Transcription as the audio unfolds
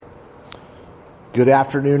Good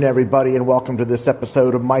afternoon, everybody, and welcome to this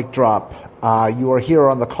episode of Mic Drop. You are here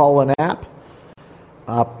on the Call-In app,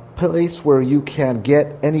 a place where you can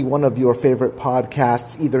get any one of your favorite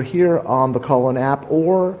podcasts, either here on the Call-In app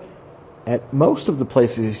or at most of the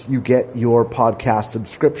places you get your podcast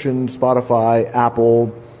subscription, Spotify, Apple,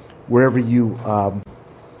 wherever you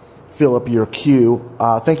fill up your queue.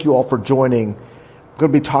 Thank you all for joining. I'm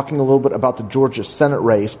going to be talking a little bit about the Georgia Senate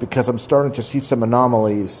race because I'm starting to see some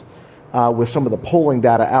anomalies with some of the polling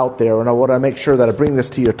data out there, and I want to make sure that I bring this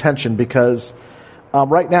to your attention because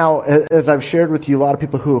right now, as I've shared with you, a lot of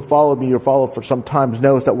people who have followed me or followed for some time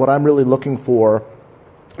knows that what I'm really looking for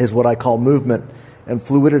is what I call movement and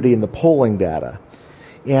fluidity in the polling data.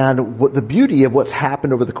 And what the beauty of what's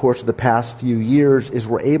happened over the course of the past few years is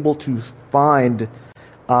we're able to find,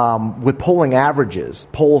 with polling averages,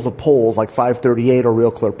 polls of polls like 538 or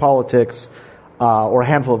Real Clear Politics, or a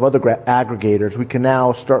handful of other aggregators, we can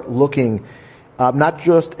now start looking not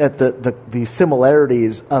just at the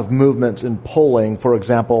similarities of movements in polling. For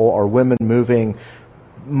example, are women moving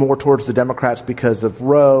more towards the Democrats because of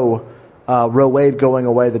Roe Wade going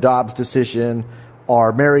away, the Dobbs decision?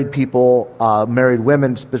 Are married people, married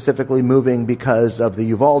women specifically, moving because of the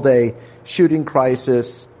Uvalde shooting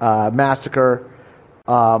crisis, massacre?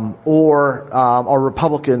 Or are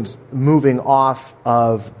Republicans moving off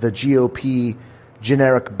of the GOP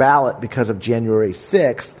generic ballot because of January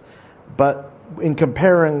 6th? But in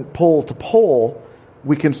comparing poll to poll,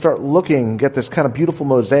 we can start looking, get this kind of beautiful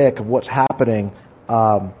mosaic of what's happening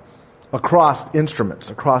across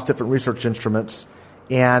instruments, across different research instruments.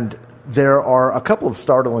 And there are a couple of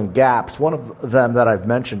startling gaps. One of them that I've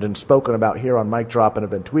mentioned and spoken about here on Mic Drop and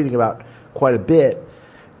have been tweeting about quite a bit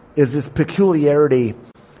is this peculiarity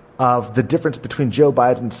of the difference between Joe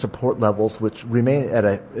Biden's support levels, which remain at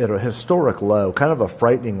a historic low, kind of a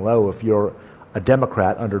frightening low if you're a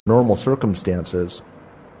Democrat under normal circumstances,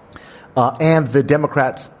 and the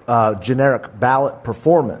Democrats' generic ballot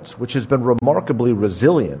performance, which has been remarkably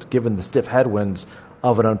resilient given the stiff headwinds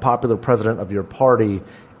of an unpopular president of your party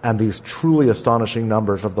and these truly astonishing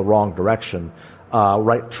numbers of the wrong direction,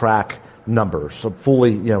 right track numbers. So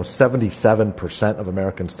fully, 77% of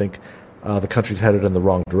Americans think the country's headed in the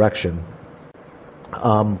wrong direction.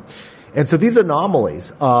 And so these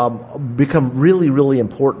anomalies become really, really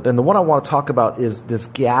important. And the one I want to talk about is this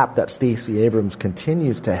gap that Stacey Abrams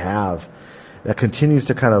continues to have, that continues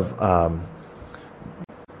to kind of,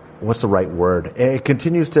 what's the right word? It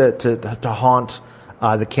continues to haunt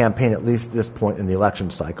the campaign, at least at this point in the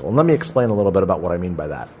election cycle. And let me explain a little bit about what I mean by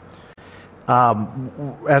that.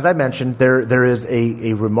 As I mentioned, there is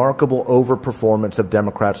a remarkable overperformance of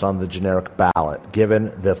Democrats on the generic ballot,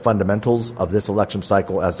 given the fundamentals of this election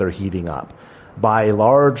cycle as they're heating up. By a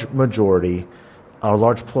large majority, a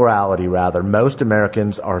large plurality rather, most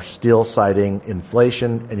Americans are still citing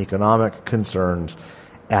inflation and economic concerns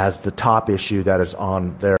as the top issue that is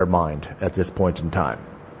on their mind at this point in time.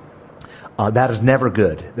 That is never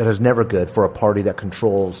good. That is never good for a party that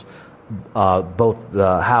controls both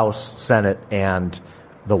the House, Senate, and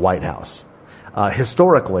the White House.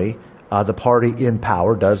 Historically, the party in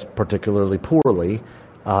power does particularly poorly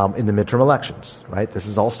in the midterm elections, right? This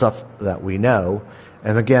is all stuff that we know.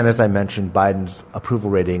 And again, as I mentioned, Biden's approval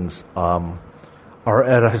ratings are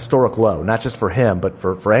at a historic low, not just for him, but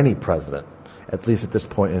for any president, at least at this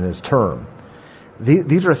point in his term.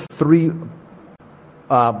 These are three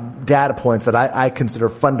data points that I consider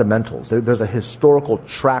fundamentals. There's a historical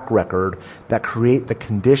track record that create the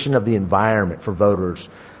condition of the environment for voters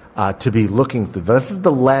to be looking through. This is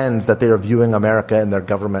the lens that they are viewing America and their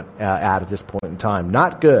government at this point in time.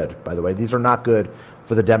 Not good, by the way. These are not good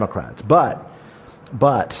for the Democrats. But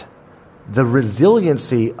the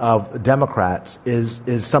resiliency of Democrats is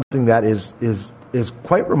something that is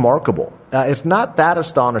quite remarkable. It's not that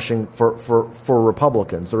astonishing for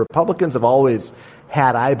Republicans. The Republicans have always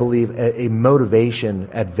had, I believe, a motivation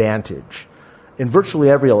advantage in virtually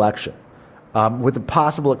every election, with the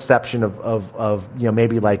possible exception of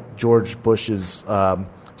maybe like George Bush's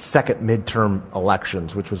second midterm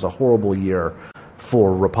elections, which was a horrible year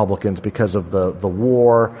for Republicans because of the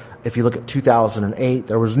war. If you look at 2008,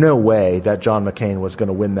 there was no way that John McCain was going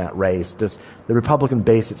to win that race. The Republican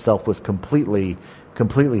base itself was completely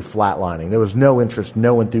flatlining. There was no interest,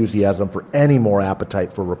 no enthusiasm for any more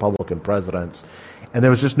appetite for Republican presidents. And there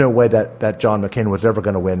was just no way that John McCain was ever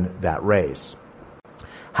going to win that race.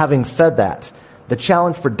 Having said that, the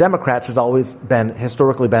challenge for Democrats has always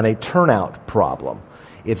historically been a turnout problem.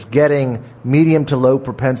 It's getting medium to low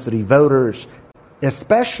propensity voters,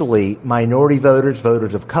 especially minority voters,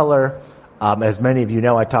 voters of color. As many of you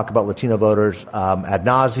know, I talk about Latino voters ad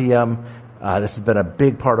nauseum. This has been a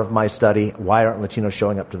big part of my study. Why aren't Latinos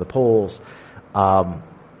showing up to the polls?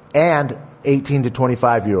 And 18 to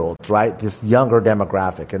 25-year-olds, right? This younger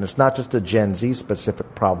demographic. And it's not just a Gen Z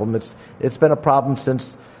specific problem. It's been a problem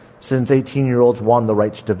since 18-year-olds won the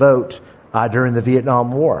rights to vote during the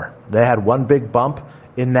Vietnam War. They had one big bump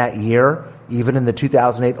in that year. Even in the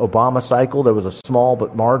 2008 Obama cycle, there was a small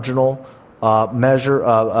but marginal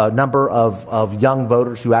number of young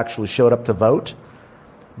voters who actually showed up to vote.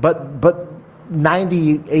 But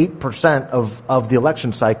 98% of the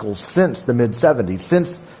election cycles since the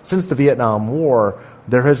mid-'70s, since the Vietnam War,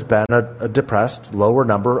 there has been a depressed, lower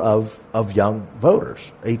number of young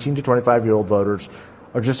voters. 18 to 25-year-old voters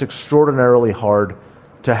are just extraordinarily hard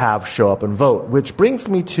to have show up and vote, which brings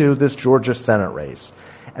me to this Georgia Senate race.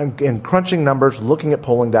 And crunching numbers, looking at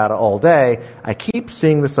polling data all day, I keep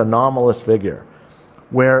seeing this anomalous figure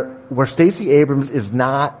where Stacey Abrams is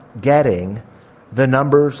not getting the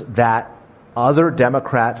numbers that other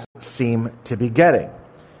Democrats seem to be getting.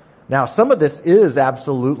 Now, some of this is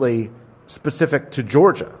absolutely specific to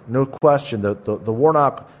Georgia, no question. The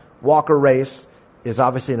Warnock-Walker race is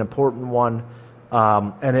obviously an important one,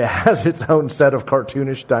 and it has its own set of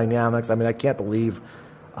cartoonish dynamics. I mean, I can't believe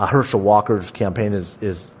Herschel Walker's campaign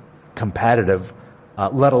is competitive,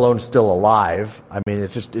 let alone still alive. I mean,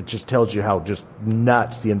 it just tells you how just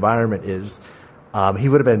nuts the environment is. He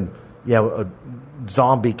would have been, a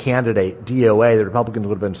zombie candidate, DOA. The Republicans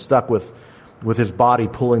would have been stuck with his body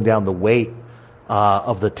pulling down the weight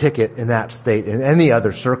of the ticket in that state in any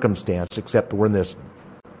other circumstance, except we're in this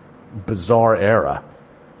bizarre era.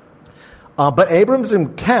 But Abrams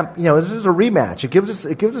and Kemp, this is a rematch.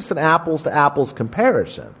 It gives us an apples to apples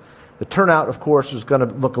comparison. The turnout, of course, is going to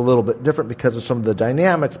look a little bit different because of some of the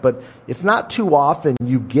dynamics, but it's not too often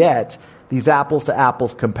you get these apples to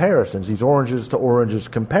apples comparisons, these oranges to oranges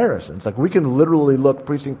comparisons. Like, we can literally look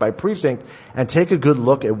precinct by precinct and take a good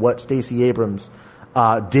look at what Stacey Abrams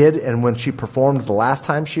did and when she performed the last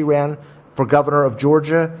time she ran for governor of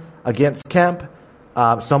Georgia against Kemp.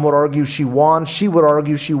 Some would argue she won. She would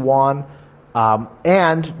argue she won.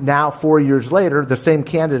 And now, 4 years later, the same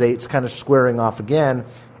candidate's kind of squaring off again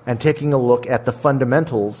and taking a look at the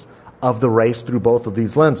fundamentals of the race through both of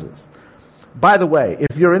these lenses. By the way,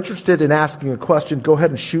 if you're interested in asking a question, go ahead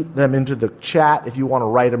and shoot them into the chat if you want to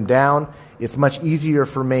write them down. It's much easier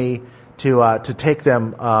for me to take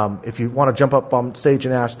them. If you want to jump up on stage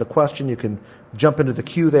and ask the question, you can jump into the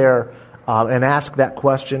queue there and ask that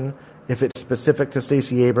question. If it's specific to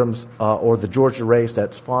Stacey Abrams or the Georgia race,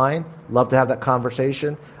 that's fine. Love to have that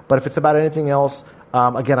conversation. But if it's about anything else,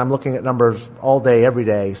 again, I'm looking at numbers all day, every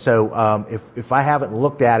day. So if I haven't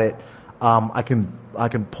looked at it, I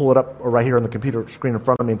can pull it up right here on the computer screen in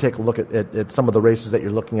front of me and take a look at some of the races that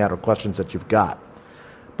you're looking at or questions that you've got.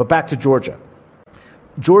 But back to Georgia.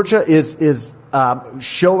 Georgia is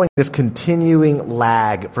showing this continuing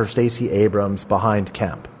lag for Stacey Abrams behind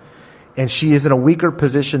Kemp. And she is in a weaker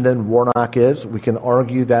position than Warnock is. We can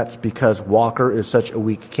argue that's because Walker is such a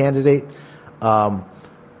weak candidate. We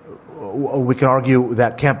can argue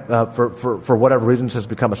that Kemp, for whatever reasons, has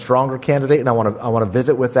become a stronger candidate, and I want to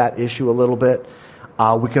visit with that issue a little bit.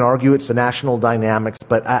 We can argue it's the national dynamics,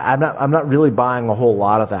 but I'm not really buying a whole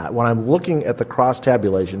lot of that. When I'm looking at the cross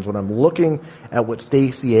tabulations, when I'm looking at what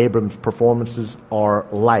Stacey Abrams' performances are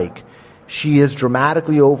like, she is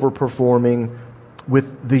dramatically overperforming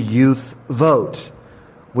with the youth vote,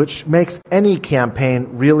 which makes any campaign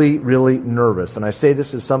really, really nervous. And I say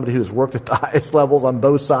this as somebody who's worked at the highest levels on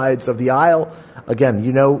both sides of the aisle. Again,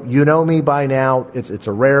 you know me by now. It's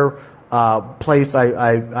a rare place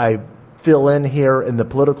I fill in here in the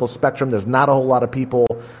political spectrum. There's not a whole lot of people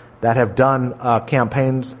that have done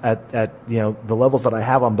campaigns at the levels that I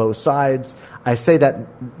have on both sides. I say that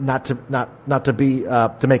not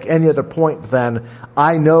to make any other point than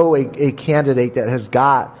I know a candidate that has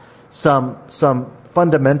got some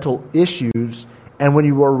fundamental issues, and when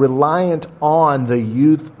you are reliant on the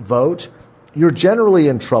youth vote, you're generally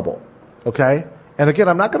in trouble. Okay? And again,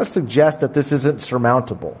 I'm not going to suggest that this isn't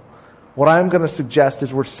surmountable. What I'm going to suggest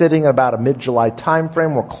is we're sitting at about a mid-July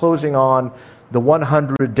timeframe. We're closing on the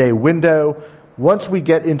 100-day window. Once we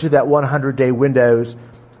get into that 100-day windows,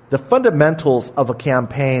 the fundamentals of a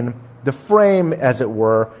campaign, the frame, as it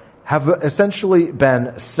were, have essentially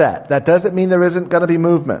been set. That doesn't mean there isn't going to be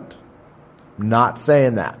movement. I'm not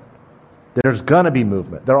saying that. There's going to be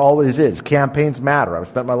movement. There always is. Campaigns matter. I've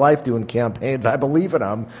spent my life doing campaigns. I believe in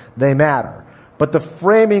them. They matter. But the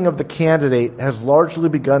framing of the candidate has largely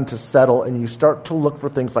begun to settle, and you start to look for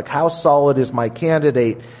things like, how solid is my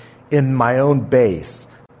candidate in my own base?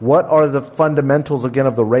 What are the fundamentals, again,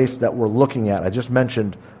 of the race that we're looking at? I just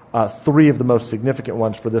mentioned three of the most significant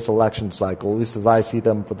ones for this election cycle, at least as I see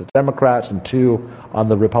them for the Democrats, and two on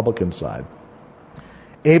the Republican side.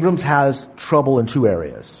 Abrams has trouble in two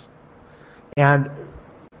areas. And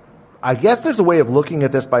I guess there's a way of looking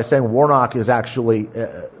at this by saying Warnock is actually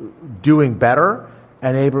doing better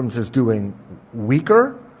and Abrams is doing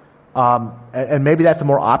weaker. And maybe that's a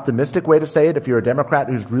more optimistic way to say it if you're a Democrat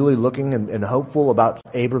who's really looking and hopeful about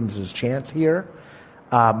Abrams' chance here.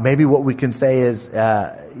 Maybe what we can say is,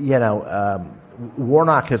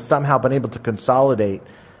 Warnock has somehow been able to consolidate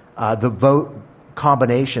the vote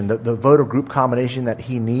combination, the voter group combination that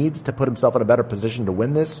he needs to put himself in a better position to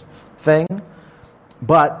win this thing.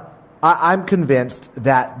 But I'm convinced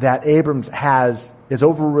that Abrams is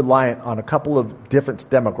over-reliant on a couple of different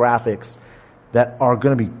demographics that are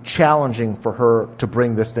going to be challenging for her to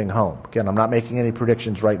bring this thing home. Again, I'm not making any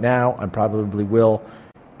predictions right now. I probably will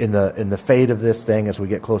in the fate of this thing as we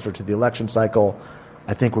get closer to the election cycle.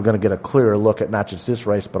 I think we're going to get a clearer look at not just this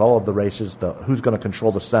race, but all of the races, who's going to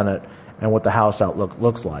control the Senate and what the House outlook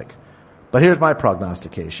looks like. But here's my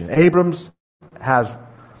prognostication. Abrams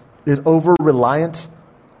is over-reliant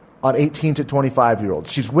on 18 to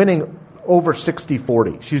 25-year-olds. She's winning over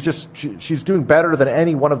 60-40. She's doing better than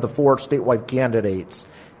any one of the four statewide candidates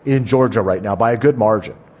in Georgia right now by a good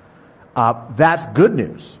margin. That's good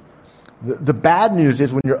news. The bad news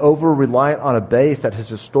is when you're over-reliant on a base that has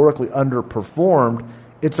historically underperformed,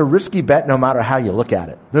 it's a risky bet no matter how you look at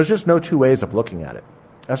it. There's just no two ways of looking at it.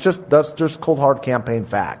 That's just cold, hard campaign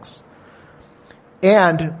facts.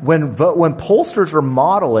 And when pollsters are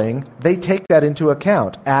modeling, they take that into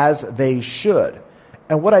account, as they should.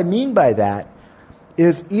 And what I mean by that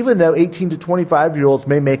is even though 18 to 25-year-olds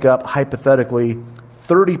may make up, hypothetically,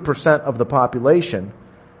 30% of the population,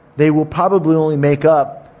 they will probably only make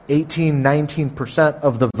up 18, 19%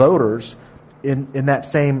 of the voters in that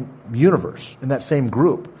same universe, in that same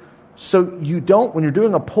group. So when you're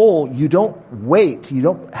doing a poll, you don't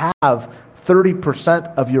have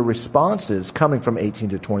 30% of your responses coming from 18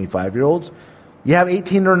 to 25-year-olds. You have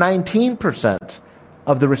 18 or 19%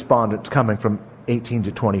 of the respondents coming from 18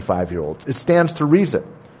 to 25-year-olds. It stands to reason.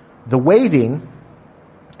 The weighting,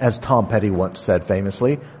 as Tom Petty once said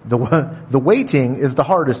famously, the weighting is the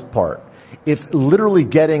hardest part. It's literally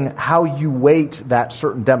getting how you weight that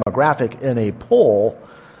certain demographic in a poll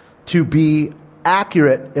to be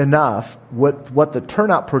accurate enough with what the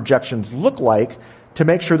turnout projections look like to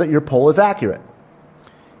make sure that your poll is accurate.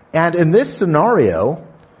 And in this scenario,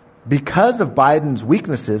 because of Biden's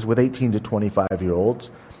weaknesses with 18 to 25-year-olds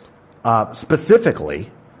specifically,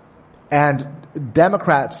 and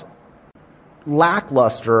Democrats'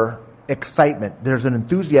 lackluster excitement, there's an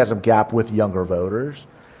enthusiasm gap with younger voters,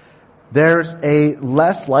 there's a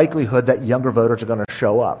less likelihood that younger voters are going to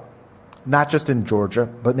show up, not just in Georgia,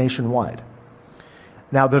 but nationwide.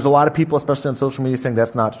 Now, there's a lot of people, especially on social media, saying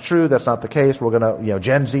that's not true, that's not the case. We're going to,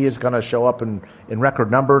 Gen Z is going to show up in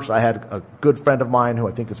record numbers. I had a good friend of mine who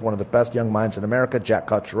I think is one of the best young minds in America, Jack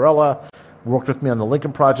Cocciarella, worked with me on the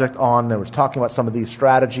Lincoln Project there was talking about some of these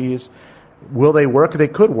strategies. Will they work? They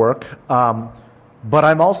could work. But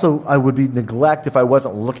I would be neglect if I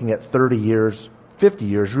wasn't looking at 30 years, 50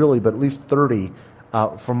 years really, but at least 30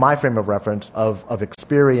 from my frame of reference of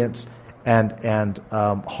experience and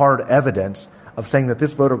hard evidence of saying that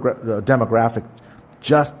this voter demographic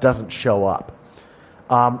just doesn't show up.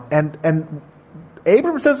 And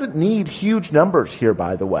Abrams doesn't need huge numbers here,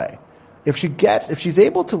 by the way. If she's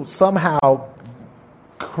able to somehow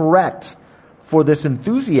correct for this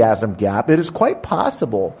enthusiasm gap, it is quite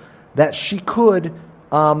possible that she could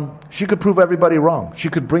prove everybody wrong. She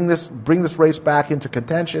could bring this race back into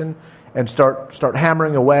contention and start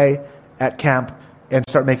hammering away at Kemp and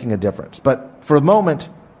start making a difference. But for the moment,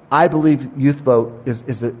 I believe youth vote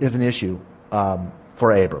is an issue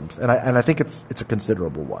for Abrams, and I think it's a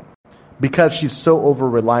considerable one because she's so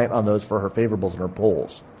over-reliant on those for her favorables and her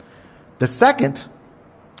polls. The second,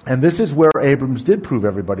 and this is where Abrams did prove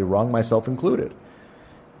everybody wrong, myself included.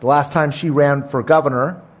 The last time she ran for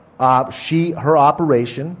governor, her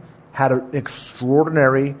operation had an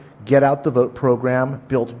extraordinary get-out-the-vote program,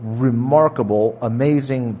 built remarkable,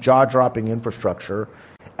 amazing, jaw-dropping infrastructure,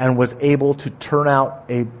 and was able to turn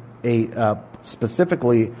out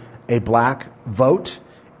specifically a black vote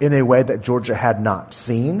in a way that Georgia had not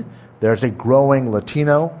seen. There's a growing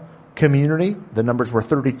Latino community. The numbers were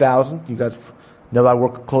 30,000. You guys know I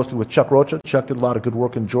work closely with Chuck Rocha. Chuck did a lot of good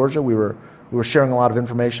work in Georgia. We were sharing a lot of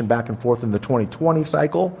information back and forth in the 2020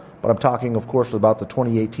 cycle, but I'm talking, of course, about the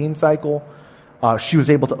 2018 cycle. She was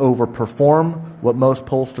able to overperform what most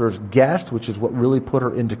pollsters guessed, which is what really put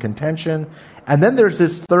her into contention. And then there's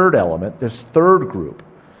this third element, this third group,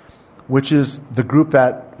 which is the group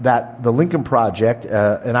that the Lincoln Project,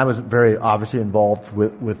 and I was very obviously involved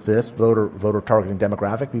with this voter targeting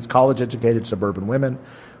demographic. These college-educated suburban women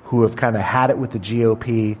who have kind of had it with the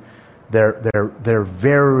GOP. They're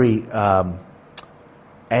very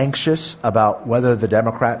anxious about whether the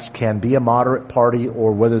Democrats can be a moderate party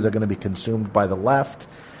or whether they're going to be consumed by the left.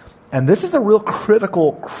 And this is a real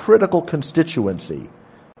critical constituency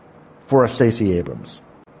for a Stacey Abrams.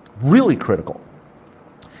 Really critical.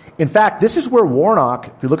 In fact, this is where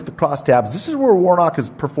Warnock, if you look at the crosstabs, this is where Warnock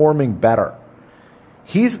is performing better.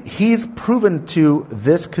 He's proven to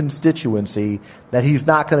this constituency that he's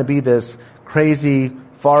not going to be this crazy,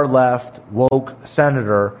 far-left, woke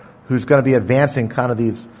senator who's going to be advancing kind of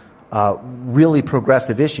these really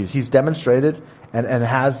progressive issues. He's demonstrated and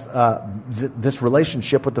has this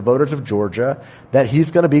relationship with the voters of Georgia that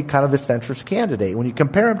he's going to be kind of the centrist candidate. When you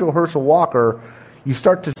compare him to a Herschel Walker, you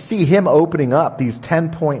start to see him opening up these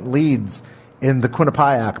 10-point leads in the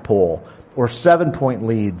Quinnipiac poll or 7-point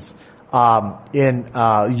leads in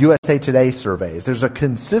USA Today surveys. There's a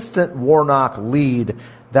consistent Warnock lead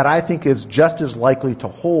that I think is just as likely to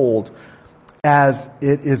hold as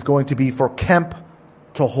it is going to be for Kemp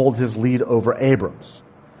to hold his lead over Abrams.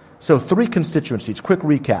 So 3 constituencies, quick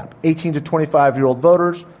recap. 18 to 25-year-old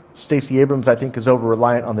voters, Stacey Abrams, I think, is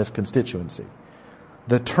over-reliant on this constituency.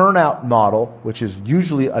 The turnout model, which is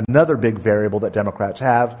usually another big variable that Democrats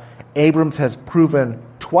have, Abrams has proven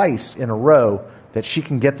twice in a row that she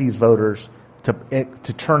can get these voters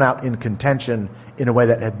to turn out in contention in a way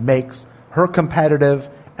that makes her competitive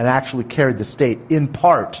and actually carried the state in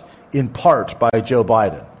part by Joe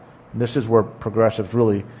Biden. And this is where progressives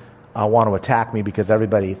really want to attack me because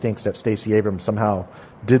everybody thinks that Stacey Abrams somehow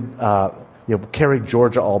did carry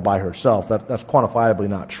Georgia all by herself. That's quantifiably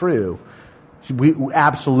not true. We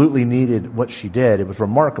absolutely needed what she did. It was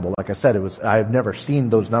remarkable. Like I said, I've never seen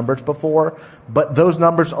those numbers before, but those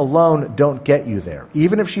numbers alone don't get you there.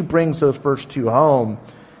 Even if she brings those first 2 home,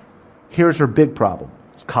 here's her big problem.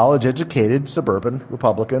 It's college-educated suburban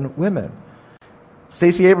Republican women.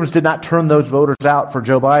 Stacey Abrams did not turn those voters out for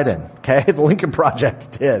Joe Biden. Okay, the Lincoln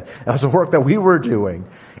Project did. That was the work that we were doing.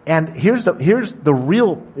 And here's the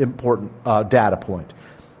real important data point.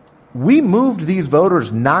 We moved these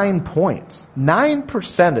voters 9 points, 9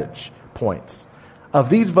 percentage points of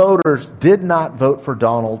these voters did not vote for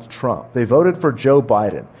Donald Trump. They voted for Joe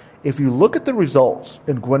Biden. If you look at the results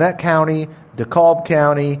in Gwinnett County, DeKalb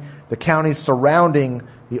County, the counties surrounding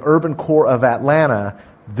the urban core of Atlanta,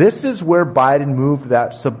 this is where Biden moved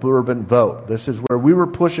that suburban vote. This is where we were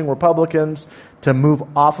pushing Republicans to move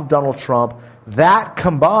off of Donald Trump. That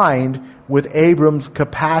combined with Abrams'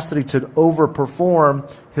 capacity to overperform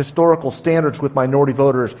historical standards with minority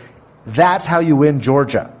voters, that's how you win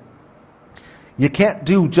Georgia. You can't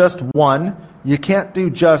do just 1. You can't do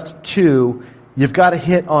just 2. You've got to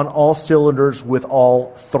hit on all cylinders with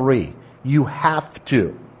all 3. You have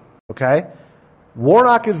to. Okay?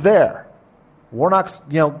 Warnock is there. Warnock's,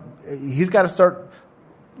 he's got to start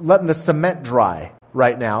letting the cement dry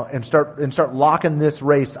right now and start locking this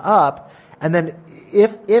race up. And then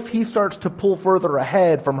if he starts to pull further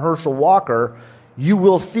ahead from Herschel Walker, you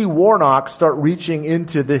will see Warnock start reaching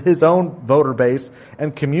into his own voter base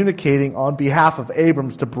and communicating on behalf of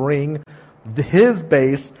Abrams to bring his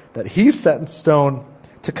base that he's set in stone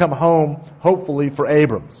to come home, hopefully, for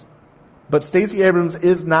Abrams. But Stacey Abrams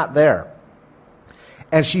is not there.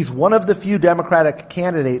 And she's one of the few Democratic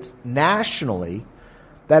candidates nationally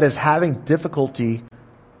that is having difficulty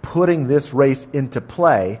putting this race into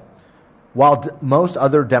play, while most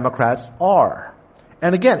other Democrats are.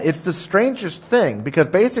 And again, it's the strangest thing, because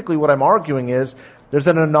basically what I'm arguing is there's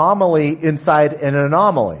an anomaly inside an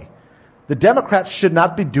anomaly. The Democrats should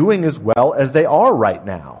not be doing as well as they are right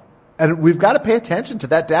now. And we've got to pay attention to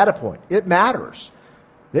that data point. It matters.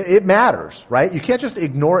 It matters, right? You can't just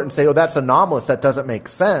ignore it and say, oh, that's anomalous. That doesn't make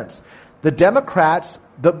sense. The Democrats,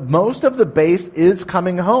 most of the base is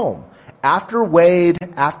coming home. After Wade,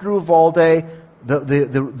 after Uvalde,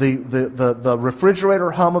 the refrigerator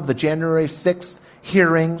hum of the January 6th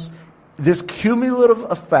hearings, this cumulative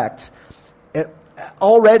effect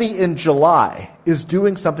already in July is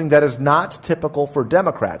doing something that is not typical for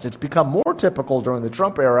Democrats. It's become more typical during the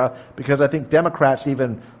Trump era because I think Democrats,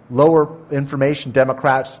 even lower information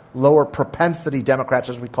Democrats, lower propensity Democrats,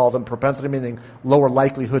 as we call them, propensity meaning lower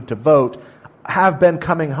likelihood to vote, have been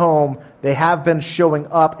coming home. They have been showing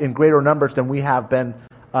up in greater numbers than we have been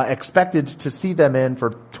expected to see them in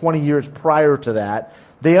for 20 years prior to that.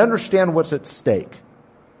 They understand what's at stake.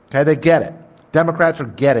 Okay, they get it. Democrats are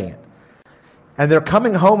getting it. And they're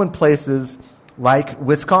coming home in places like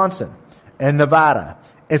Wisconsin and Nevada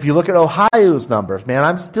If you look at Ohio's numbers, man,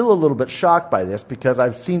 I'm still a little bit shocked by this because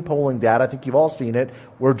I've seen polling data, I think you've all seen it,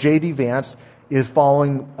 where J.D. Vance is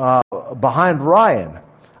falling behind Ryan.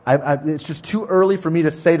 It's just too early for me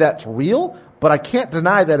to say that's real, but I can't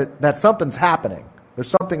deny that something's happening. There's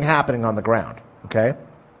something happening on the ground, okay?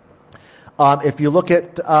 If you look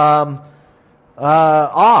at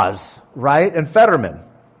Oz, right, and Fetterman,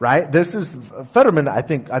 right? Fetterman. I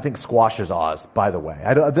think squashes Oz. By the way,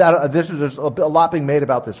 there's a lot being made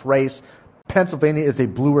about this race. Pennsylvania is a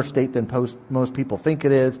bluer state than most people think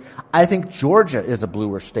it is. I think Georgia is a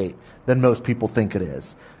bluer state than most people think it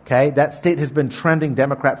is. Okay, that state has been trending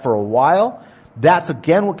Democrat for a while. That's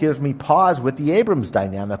again what gives me pause with the Abrams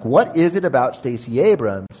dynamic. What is it about Stacey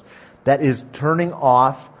Abrams that is turning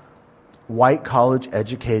off white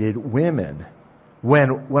college-educated women when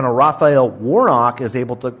a Raphael Warnock is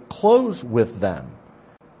able to close with them?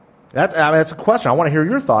 That's a question. I want to hear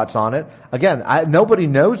your thoughts on it. Again, nobody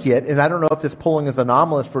knows yet, and I don't know if this polling is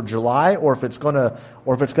anomalous for July or if it's going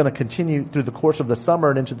to continue through the course of the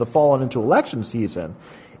summer and into the fall and into election season.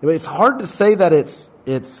 It's hard to say that it's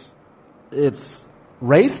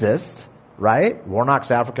racist, right?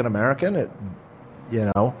 Warnock's African American.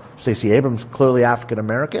 Stacey Abrams clearly African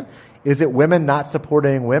American. Is it women not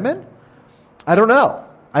supporting women? I don't know.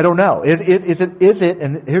 Is it?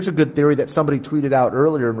 And here's a good theory that somebody tweeted out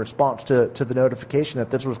earlier in response to the notification that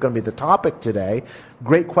this was going to be the topic today.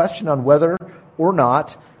 Great question on whether or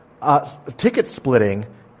not ticket splitting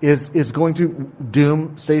is going to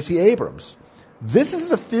doom Stacey Abrams. This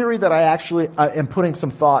is a theory that I actually am putting some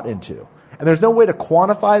thought into. And there's no way to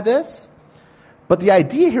quantify this. But the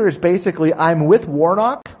idea here is basically I'm with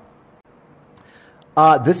Warnock.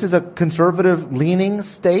 This is a conservative-leaning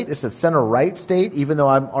state. It's a center-right state, even though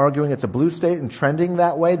I'm arguing it's a blue state and trending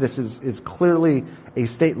that way. This is clearly a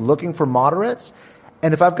state looking for moderates.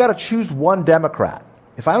 And if I've got to choose one Democrat,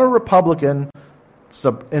 if I'm a Republican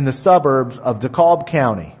in the suburbs of DeKalb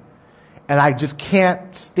County, and I just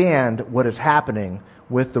can't stand what is happening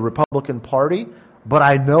with the Republican Party, but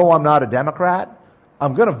I know I'm not a Democrat,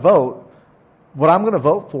 I'm going to vote. What I'm going to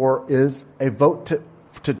vote for is a vote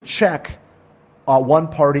to check one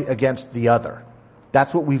party against the other.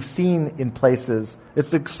 That's what we've seen in places.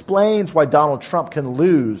 It explains why Donald Trump can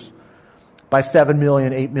lose by 7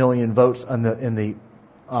 million, 8 million votes in the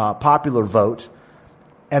popular vote,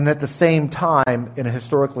 and at the same time, in a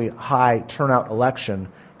historically high turnout election,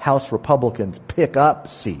 House Republicans pick up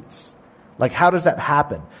seats. Like, how does that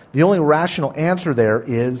happen? The only rational answer there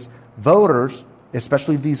is voters,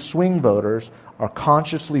 especially these swing voters, are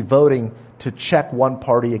consciously voting to check one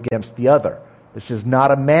party against the other. This is not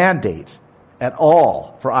a mandate at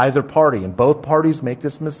all for either party, and both parties make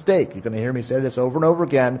this mistake. You're going to hear me say this over and over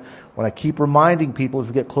again when I keep reminding people as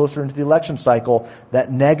we get closer into the election cycle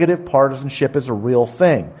that negative partisanship is a real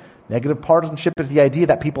thing. Negative partisanship is the idea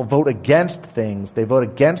that people vote against things, they vote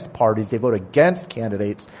against parties, they vote against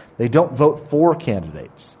candidates, they don't vote for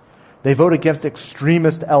candidates. They vote against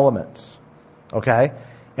extremist elements, okay?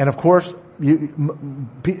 And of course,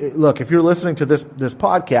 look, if you're listening to this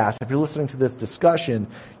podcast, if you're listening to this discussion,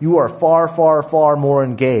 you are far, far, far more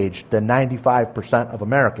engaged than 95% of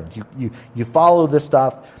Americans. You follow this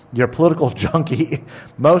stuff. You're a political junkie.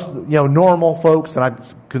 Most normal folks, and I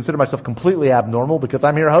consider myself completely abnormal because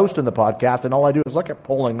I'm here hosting the podcast, and all I do is look at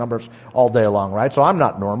polling numbers all day long, right? So I'm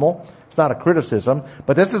not normal. It's not a criticism,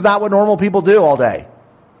 but this is not what normal people do all day.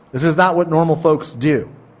 This is not what normal folks do.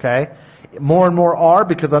 Okay. More and more are,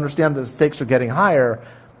 because understand that the stakes are getting higher.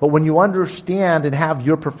 But when you understand and have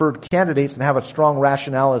your preferred candidates and have a strong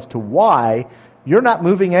rationale as to why, you're not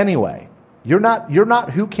moving anyway. You're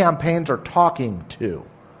not who campaigns are talking to.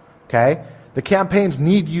 Okay? The campaigns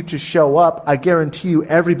need you to show up. I guarantee you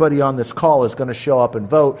everybody on this call is going to show up and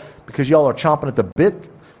vote because y'all are chomping at the bit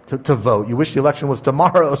to vote. You wish the election was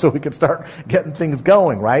tomorrow so we could start getting things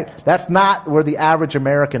going, right? That's not where the average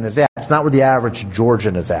American is at. It's not where the average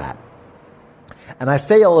Georgian is at. And I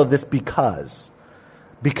say all of this because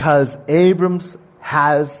Abrams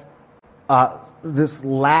has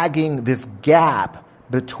this gap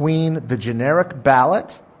between the generic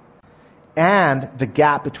ballot and the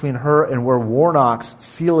gap between her and where Warnock's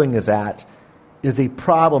ceiling is at is a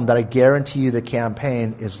problem that I guarantee you the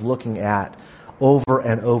campaign is looking at over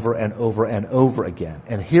and over and over and over again.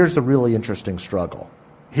 And here's the really interesting struggle.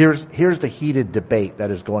 Here's the heated debate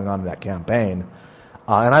that is going on in that campaign.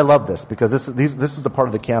 And I love this because this is the part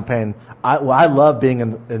of the campaign. I love being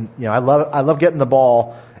I love getting the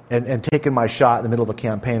ball and taking my shot in the middle of a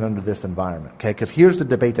campaign under this environment. Okay, because here's the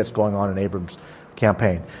debate that's going on in Abrams'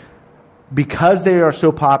 campaign. Because they are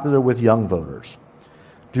so popular with young voters,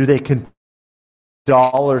 do they continue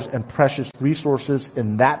dollars and precious resources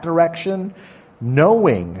in that direction,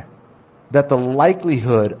 knowing that the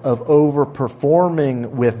likelihood of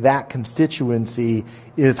overperforming with that constituency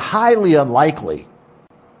is highly unlikely,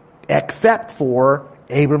 except for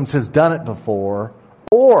Abrams has done it before,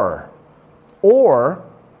 or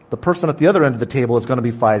the person at the other end of the table is going to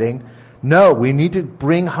be fighting, no, we need to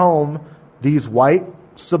bring home these white,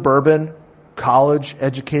 suburban,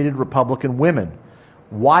 college-educated Republican women.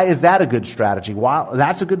 Why is that a good strategy? Well,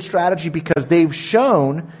 that's a good strategy because they've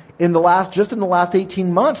shown in the last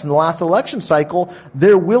 18 months, in the last election cycle,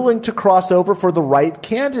 they're willing to cross over for the right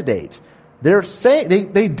candidate. They're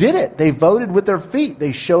saying they did it. They voted with their feet.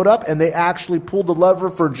 They showed up and they actually pulled the lever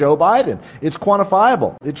for Joe Biden. It's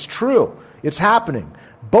quantifiable. It's true. It's happening.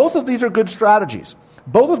 Both of these are good strategies.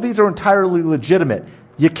 Both of these are entirely legitimate.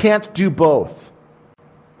 You can't do both.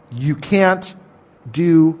 You can't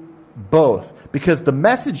do both because the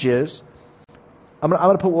message is, I'm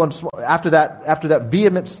going to put one after that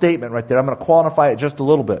vehement statement right there. I'm going to qualify it just a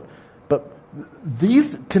little bit. But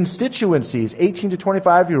these constituencies, 18 to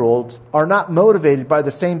 25-year-olds, are not motivated by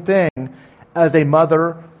the same thing as a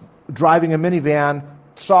mother driving a minivan,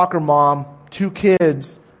 soccer mom, 2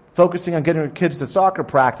 kids, focusing on getting her kids to soccer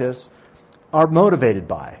practice, are motivated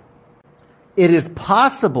by. It is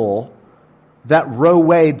possible that Roe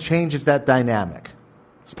Wade changes that dynamic.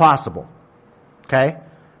 It's possible. Okay?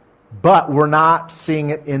 But we're not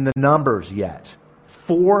seeing it in the numbers yet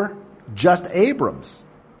for just Abrams.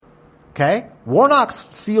 Okay? Warnock's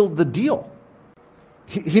sealed the deal.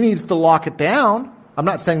 He needs to lock it down. I'm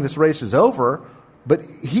not saying this race is over, but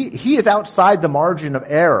he is outside the margin of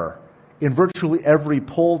error in virtually every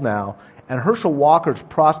poll now, and Herschel Walker's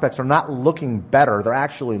prospects are not looking better. They're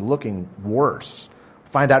actually looking worse.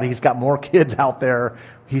 Find out he's got more kids out there.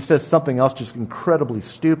 He says something else just incredibly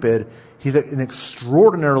stupid. He's an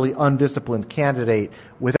extraordinarily undisciplined candidate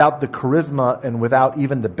without the charisma and without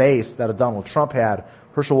even the base that a Donald Trump had.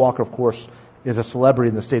 Herschel Walker, of course, is a celebrity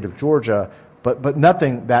in the state of Georgia, but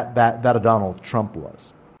nothing that a Donald Trump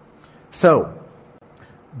was. So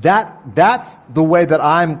that's the way that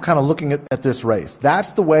I'm kind of looking at this race.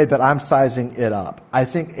 That's the way that I'm sizing it up. I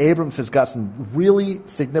think Abrams has got some really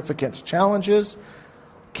significant challenges.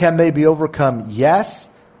 Can they be overcome? Yes.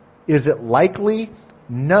 Is it likely?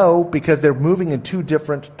 No, because they're moving in 2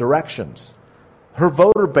 different directions. Her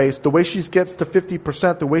voter base, the way she gets to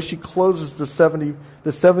 50%, the way she closes the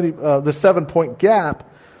 7-point gap,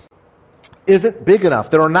 isn't big enough.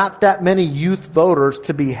 There are not that many youth voters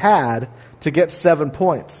to be had to get 7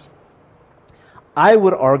 points. I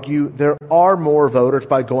would argue there are more voters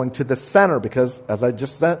by going to the center because, as I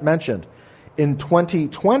just mentioned, in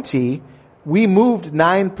 2020, we moved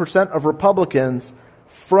 9% of Republicans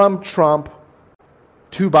from Trump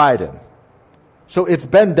to Biden. So it's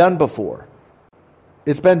been done before.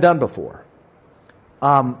 It's been done before.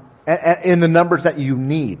 In the numbers that you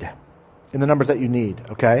need.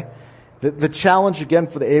 Okay? The challenge, again,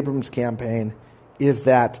 for the Abrams campaign is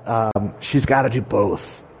that she's got to do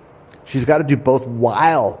both. She's got to do both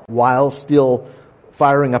while still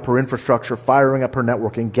firing up her infrastructure, firing up her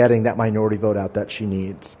networking, getting that minority vote out that she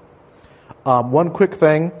needs. One quick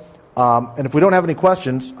thing, and if we don't have any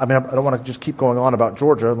questions, I don't want to just keep going on about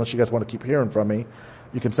Georgia unless you guys want to keep hearing from me.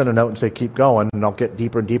 You can send a note and say, keep going, and I'll get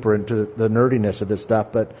deeper and deeper into the nerdiness of this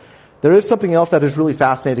stuff. But there is something else that is really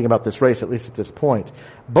fascinating about this race, at least at this point.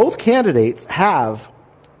 Both candidates have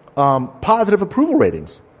positive approval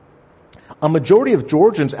ratings. A majority of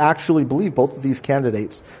Georgians actually believe both of these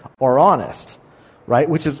candidates are honest, right?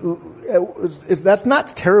 Which is that's not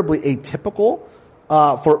terribly atypical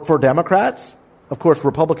for Democrats. Of course,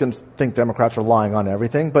 Republicans think Democrats are lying on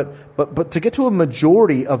everything, but to get to a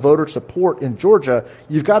majority of voter support in Georgia,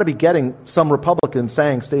 you've got to be getting some Republicans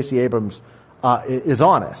saying Stacey Abrams is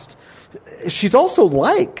honest. She's also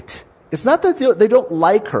liked. It's not that they don't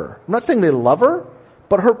like her. I'm not saying they love her,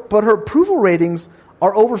 but her approval ratings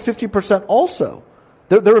are over 50% also.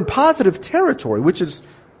 They're in positive territory, which is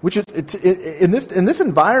in this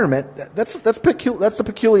environment. That's the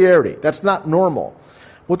peculiarity. That's not normal.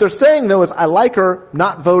 What they're saying, though, is I like her,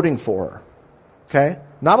 not voting for her. Okay?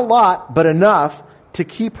 Not a lot, but enough to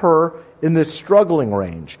keep her in this struggling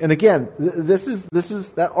range. And again, this is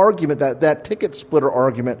that argument, that ticket splitter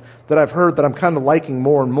argument that I've heard that I'm kind of liking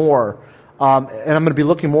more and more. And I'm going to be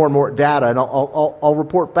looking more and more at data, and I'll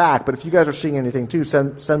report back. But if you guys are seeing anything too,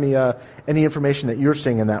 send me any information that you're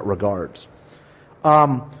seeing in that regards.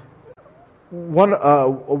 Another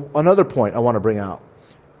point I want to bring out.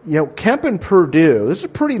 Kemp and Perdue, this is a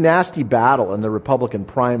pretty nasty battle in the Republican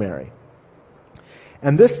primary.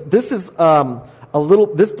 And this is what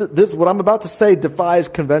I'm about to say defies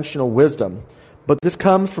conventional wisdom. but this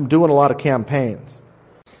comes from doing a lot of campaigns.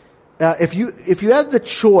 If you had the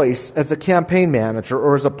choice as a campaign manager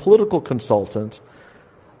or as a political consultant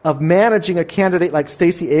of managing a candidate like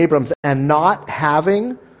Stacey Abrams and not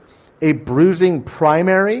having a bruising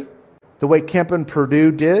primary the way Kemp and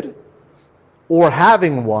Perdue did, or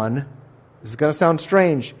having one, this is going to sound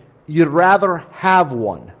strange, you'd rather have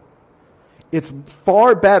one. It's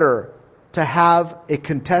far better to have a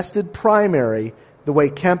contested primary the way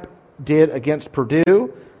Kemp did against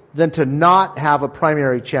Perdue than to not have a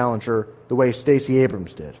primary challenger the way Stacey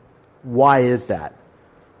Abrams did. Why is that?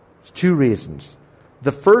 It's two reasons.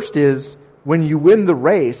 The first is when you win the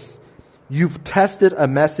race, you've tested a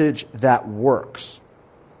message that works.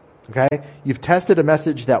 Okay? You've tested a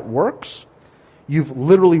message that works. You've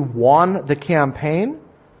literally won the campaign,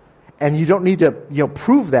 and you don't need to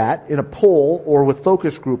prove that in a poll or with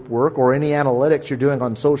focus group work or any analytics you're doing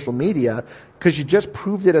on social media, because you just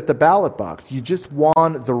proved it at the ballot box. You just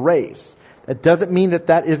won the race. That doesn't mean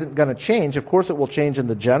that isn't going to change. Of course it will change in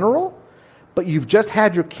the general, but you've just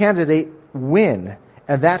had your candidate win,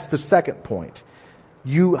 and that's the second point.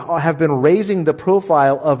 You have been raising the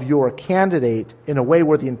profile of your candidate in a way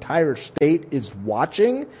where the entire state is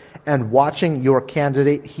watching your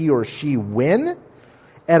candidate, he or she, win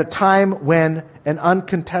at a time when an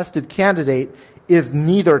uncontested candidate is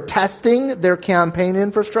neither testing their campaign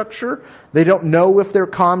infrastructure, they don't know if their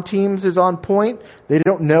comm teams is on point, they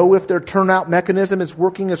don't know if their turnout mechanism is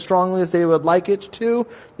working as strongly as they would like it to,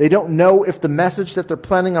 they don't know if the message that they're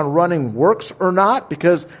planning on running works or not,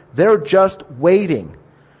 because they're just waiting,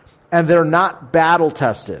 and they're not battle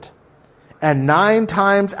tested. And 9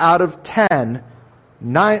 times out of 10,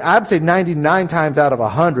 I'd say 99 times out of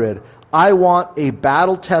 100, I want a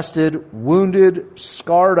battle-tested, wounded,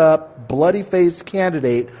 scarred-up, bloody-faced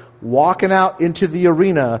candidate walking out into the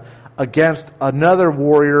arena against another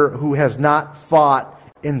warrior who has not fought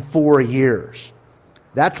in 4 years.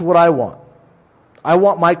 That's what I want. I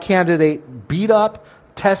want my candidate beat up,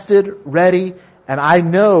 tested, ready, and I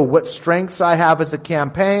know what strengths I have as a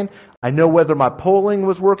campaign. I know whether my polling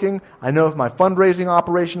was working. I know if my fundraising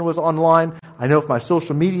operation was online. I know if my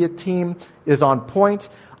social media team is on point.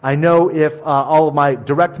 I know if all of my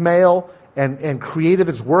direct mail and creative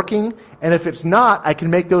is working. And if it's not, I can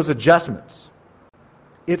make those adjustments.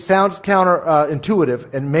 It sounds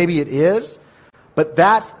counterintuitive, and maybe it is, but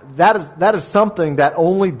that is something that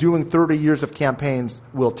only doing 30 years of campaigns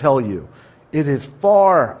will tell you. It is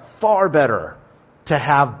far, far better to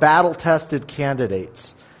have battle-tested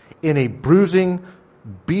candidates in a bruising,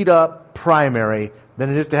 beat-up primary than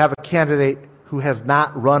it is to have a candidate who has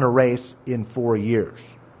not run a race in 4 years.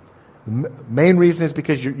 The main reason is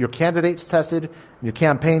because your candidate's tested, your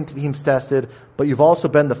campaign team's tested, but you've also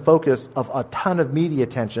been the focus of a ton of media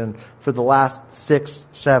attention for the last 6,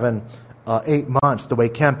 7, 8 months, the way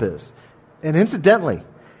Kemp is. And incidentally,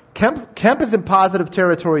 Kemp is in positive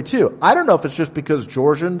territory too. I don't know if it's just because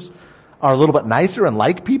Georgians are a little bit nicer and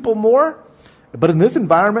like people more, but in this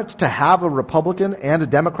environment, to have a Republican and a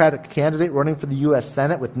Democratic candidate running for the U.S.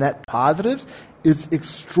 Senate with net positives is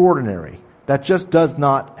extraordinary. That just does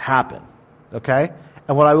not happen, okay?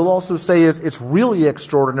 And what I will also say is it's really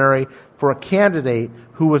extraordinary for a candidate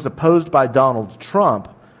who was opposed by Donald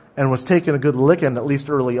Trump and was taking a good licking, at least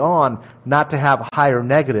early on, not to have higher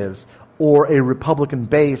negatives, or a Republican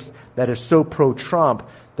base that is so pro-Trump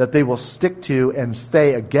that they will stick to and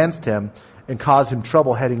stay against him and cause him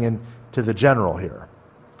trouble heading into the general here.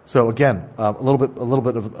 So again, a little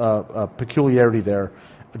bit of peculiarity there,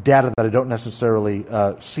 data that I don't necessarily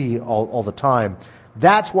see all the time.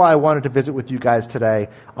 That's why I wanted to visit with you guys today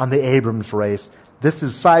on the Abrams race. This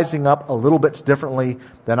is sizing up a little bit differently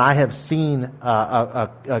than I have seen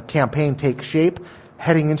a campaign take shape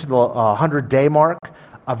heading into the 100-day mark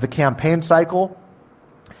of the campaign cycle.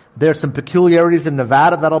 There's some peculiarities in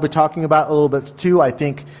Nevada that I'll be talking about a little bit too. I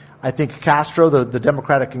think Castro, the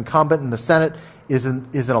Democratic incumbent in the Senate, is in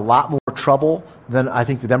a lot more trouble than I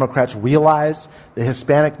think the Democrats realize. The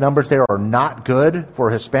Hispanic numbers there are not good for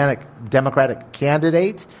a Hispanic Democratic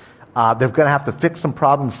candidate. They're going to have to fix some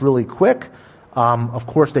problems really quick. Of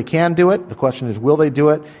course, they can do it. The question is, will they do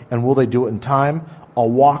it, and will they do it in time? I'll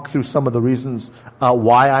walk through some of the reasons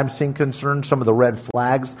why I'm seeing concerns, some of the red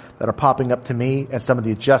flags that are popping up to me, and some of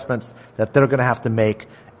the adjustments that they're going to have to make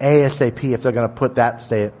ASAP if they're going to put that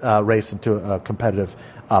race into a competitive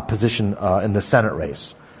position in the Senate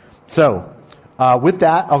race. So with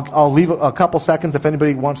that, I'll leave a couple seconds if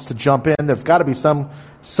anybody wants to jump in. There's got to be some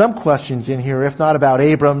questions in here, if not about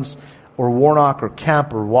Abrams or Warnock or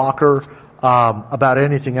Kemp or Walker, about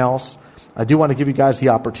anything else. I do want to give you guys the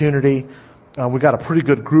opportunity. We got a pretty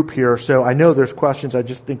good group here, so I know there's questions. I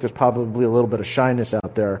just think there's probably a little bit of shyness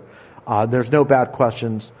out there. There's no bad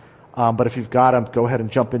questions, but if you've got them, go ahead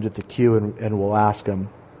and jump into the queue and we'll ask them.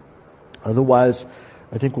 Otherwise,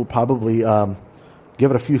 I think we'll probably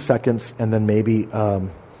give it a few seconds and then maybe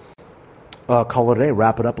call it a day,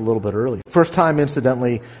 wrap it up a little bit early. First time,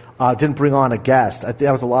 incidentally, didn't bring on a guest. I think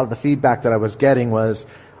that was a lot of the feedback that I was getting was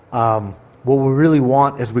what we really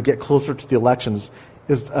want as we get closer to the elections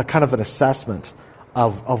is a kind of an assessment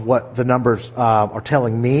of what the numbers are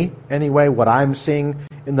telling me anyway, what I'm seeing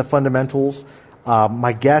in the fundamentals.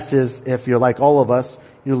 My guess is if you're like all of us,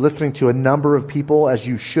 you're listening to a number of people, as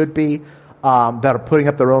you should be, that are putting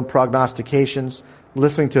up their own prognostications,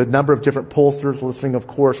 listening to a number of different pollsters, listening, of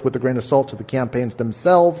course, with a grain of salt to the campaigns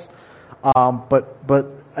themselves. But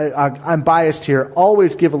I'm biased here.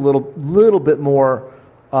 Always give a little bit more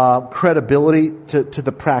credibility to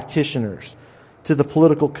the practitioners, to the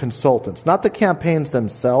political consultants, not the campaigns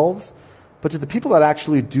themselves, but to the people that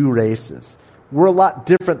actually do races. We're a lot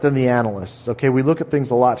different than the analysts, okay? We look at things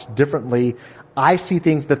a lot differently. I see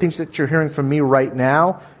things, the things that you're hearing from me right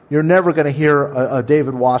now, you're never going to hear a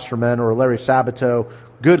David Wasserman or a Larry Sabato,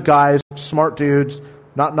 good guys, smart dudes,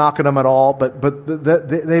 not knocking them at all, but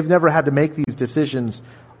they've never had to make these decisions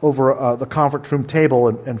over the conference room table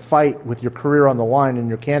and fight with your career on the line and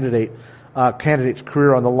your candidate's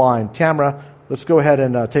career on the line. Tamara, let's go ahead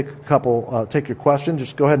and take your question.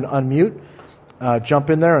 Just go ahead and unmute, jump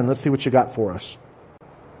in there, and let's see what you got for us.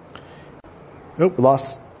 Nope, we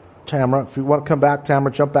lost Tamara. If you want to come back,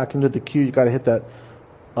 Tamara, jump back into the queue. You got to hit that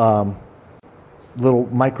little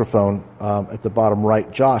microphone at the bottom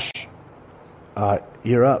right. Josh,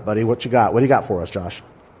 you're up, buddy. What you got? What do you got for us, Josh?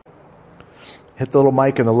 Hit the little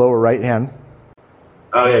mic in the lower right hand.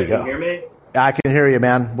 Oh, there yeah, can you hear me? I can hear you,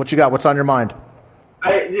 man. What you got? What's on your mind?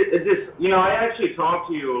 I actually talked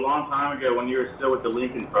to you a long time ago when you were still with the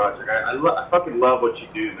Lincoln Project. I fucking love what you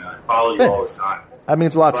do, man. I follow you all the time. That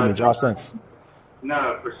means a lot to me, Josh. Thanks.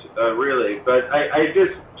 No, really. But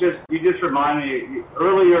you just remind me,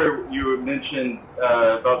 earlier you mentioned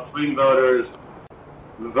about swing voters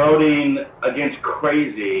voting against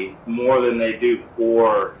crazy more than they do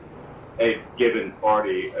for a given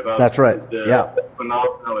party. That's right. The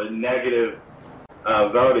phenomenon of negative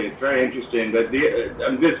voting. It's very interesting. But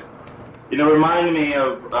I'm just, reminding me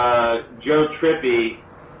of Joe Trippi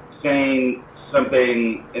saying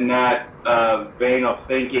something in that vein of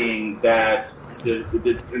thinking that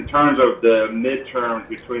in terms of the midterms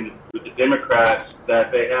between the Democrats,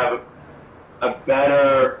 that they have a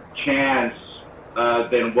better chance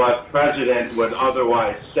than what president would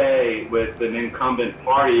otherwise say with an incumbent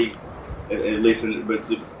party, at least with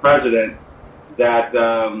the president, that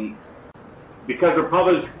because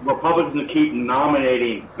Republicans keep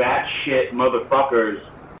nominating batshit motherfuckers.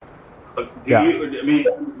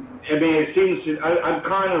 It seems I'm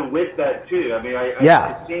kind of with that too. So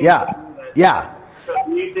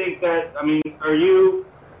do you think that? Are you?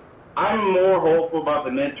 I'm more hopeful about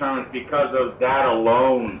the midterms because of that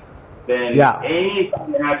alone than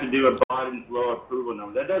anything that has to do with Biden's low approval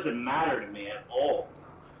number. That doesn't matter to me at all.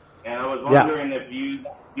 And I was wondering if you,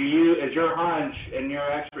 as your hunch and your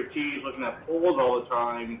expertise looking at polls all the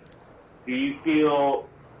time, do you feel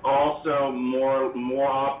also more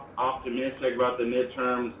optimistic about the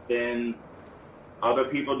midterms than other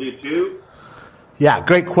people do too? Yeah,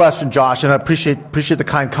 great question, Josh, and I appreciate the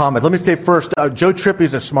kind comment. Let me say first, Joe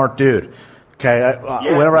Trippi's a smart dude. Okay,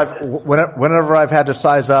 whenever I've had to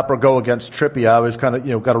size up or go against Trippi, I always kind of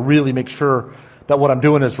got to really make sure that what I'm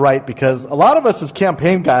doing is right, because a lot of us as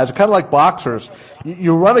campaign guys are kind of like boxers.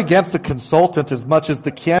 You run against the consultant as much as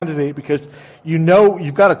the candidate because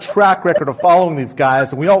you've got a track record of following these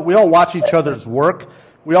guys, and we all watch each other's work.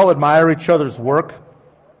 We all admire each other's work,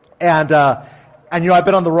 and I've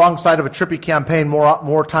been on the wrong side of a Trippi campaign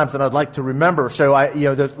more times than I'd like to remember. So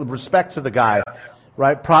there's respect to the guy,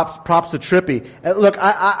 right? Props to Trippi. Look,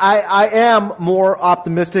 I am more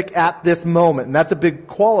optimistic at this moment, and that's a big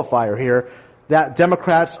qualifier here, that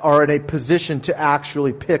Democrats are in a position to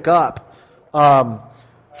actually pick up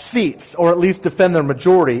seats, or at least defend their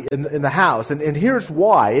majority in the House. And here's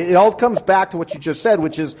why. It all comes back to what you just said,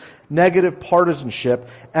 which is negative partisanship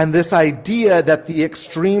and this idea that the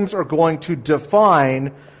extremes are going to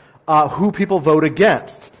define who people vote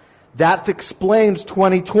against. That explains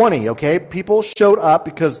 2020, okay? People showed up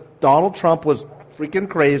because Donald Trump was freaking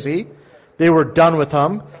crazy. They were done with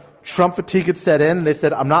him. Trump fatigue had set in, and they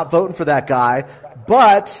said, I'm not voting for that guy.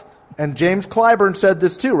 But, and James Clyburn said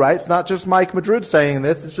this too, right? It's not just Mike Madrid saying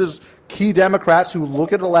this. This is key Democrats who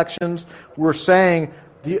look at elections. We're saying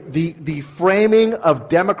the framing of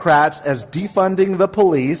Democrats as defunding the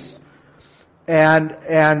police,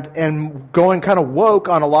 and going kind of woke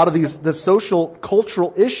on a lot of the social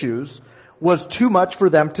cultural issues was too much for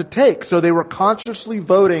them to take. So they were consciously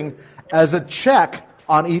voting as a check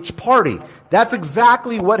on each party. That's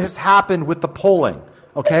exactly what has happened with the polling.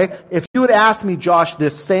 Okay? If you had asked me, Josh,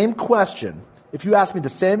 this same question, if you asked me the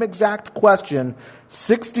same exact question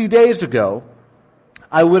 60 days ago,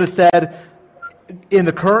 I would have said, in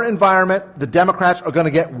the current environment, the Democrats are going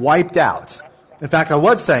to get wiped out. In fact, I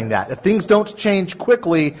was saying that. If things don't change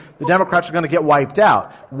quickly, the Democrats are going to get wiped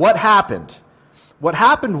out. What happened? What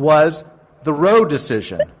happened was the Roe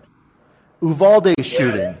decision, Uvalde's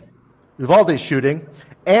shooting,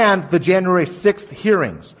 and the January 6th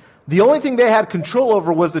hearings. The only thing they had control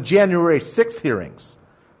over was the January 6th hearings.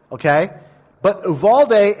 Okay? But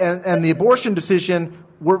Uvalde and the abortion decision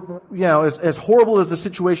were, as horrible as the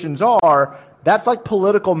situations are, that's like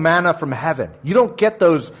political manna from heaven. You don't get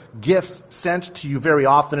those gifts sent to you very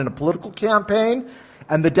often in a political campaign,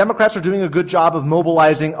 and the Democrats are doing a good job of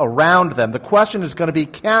mobilizing around them. The question is going to be,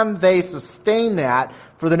 can they sustain that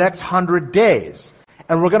for the next 100 days?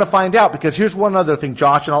 And we're going to find out, because here's one other thing,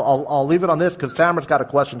 Josh, and I'll leave it on this because Tamara's got a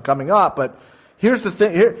question coming up, but here's the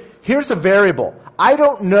thing. Here's the variable. I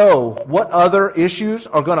don't know what other issues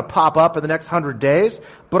are going to pop up in the next 100 days,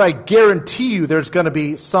 but I guarantee you there's going to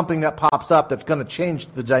be something that pops up that's going to change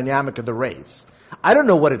the dynamic of the race. I don't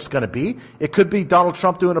know what it's going to be. It could be Donald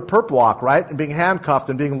Trump doing a perp walk, right, and being handcuffed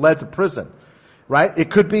and being led to prison, right?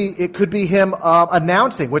 It could be him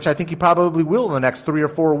announcing, which I think he probably will in the next 3 or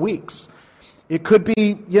 4 weeks. It could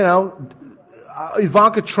be,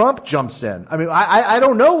 Ivanka Trump jumps in. I mean, I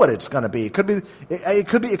don't know what it's going to be. It could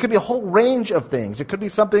be a whole range of things. It could be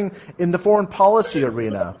something in the foreign policy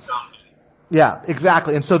arena. Yeah,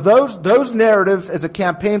 exactly. And so those narratives, as a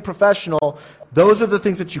campaign professional, those are the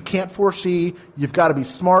things that you can't foresee. You've got to be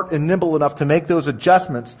smart and nimble enough to make those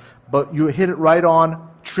adjustments. But you hit it right on.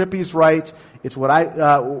 Trippy's right. It's what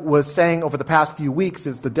I was saying over the past few weeks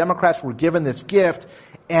is the Democrats were given this gift,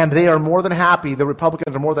 and they are more than happy, the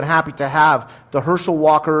Republicans are more than happy to have the Herschel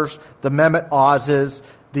Walkers, the Mehmet Oz's,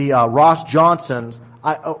 the Ross Johnsons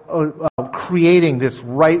creating this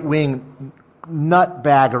right-wing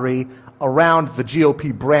nutbaggery around the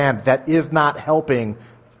GOP brand that is not helping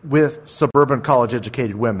with suburban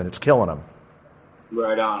college-educated women. It's killing them.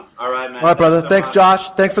 Right on. All right, man. All right, brother. Thanks, Josh.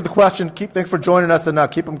 Thanks for the question. Thanks for joining us, and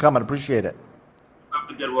keep them coming. Appreciate it. Up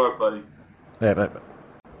to good work, buddy. Yeah,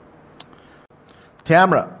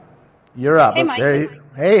 Tamara, you're up. Hey, Mike.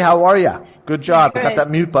 Hey, how are you? Good job. Good. We got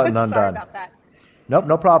that mute button undone. Sorry about that. Nope,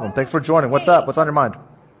 no problem. Thanks for joining. What's up? What's on your mind?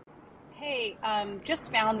 Hey,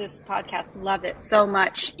 just found this podcast. Love it so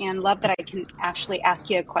much, and love that I can actually ask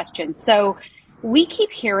you a question. So we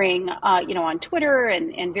keep hearing, on Twitter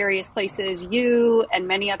and various places, you and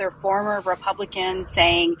many other former Republicans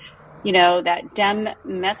saying, that Dem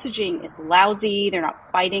messaging is lousy. They're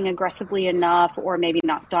not fighting aggressively enough, or maybe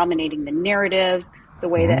not dominating the narrative the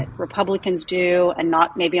way that Republicans do, and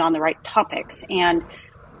not maybe on the right topics. And,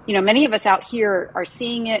 many of us out here are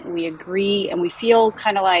seeing it, and we agree, and we feel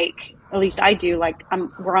kind of like, at least I do, like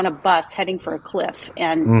we're on a bus heading for a cliff,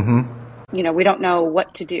 and we don't know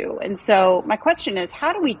what to do. And so my question is,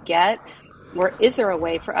 how do we or is there a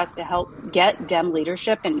way for us to help get Dem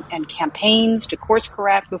leadership and campaigns to course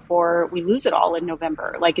correct before we lose it all in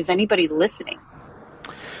November? Like, is anybody listening?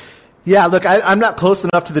 Yeah, look, I'm not close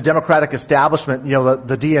enough to the Democratic establishment,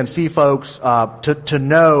 the DNC folks, to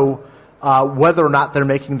know whether or not they're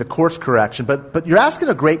making the course correction. But you're asking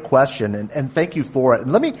a great question, and thank you for it.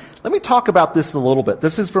 And let me talk about this a little bit.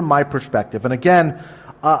 This is from my perspective. And again,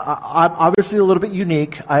 I'm obviously a little bit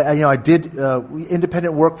unique. I did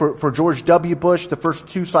independent work for George W. Bush the first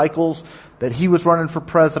 2 cycles that he was running for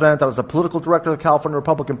president. I was a political director of the California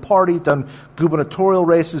Republican Party, done gubernatorial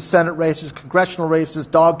races, Senate races, congressional races,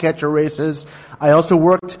 dog catcher races. I also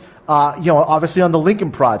worked, obviously on the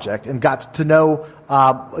Lincoln Project and got to know,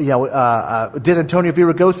 did Antonio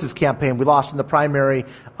Villaraigosa's campaign. We lost in the primary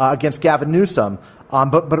against Gavin Newsom.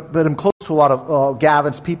 But I'm close to a lot of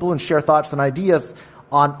Gavin's people and share thoughts and ideas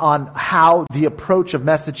on how the approach of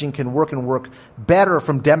messaging can work and work better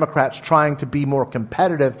from Democrats trying to be more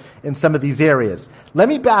competitive in some of these areas. Let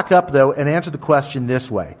me back up, though, and answer the question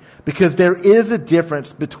this way, because there is a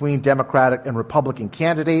difference between Democratic and Republican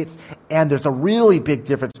candidates, and there's a really big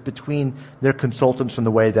difference between their consultants and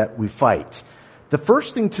the way that we fight. The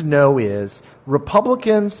first thing to know is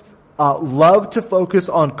Republicans love to focus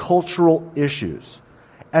on cultural issues.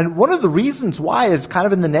 And one of the reasons why is kind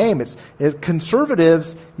of in the name. It's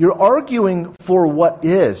conservatives, you're arguing for what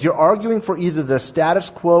is. You're arguing for either the status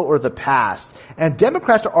quo or the past. And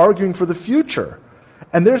Democrats are arguing for the future.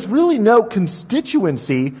 And there's really no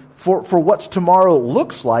constituency for what tomorrow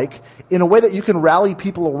looks like in a way that you can rally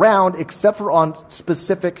people around except for on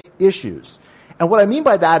specific issues. And what I mean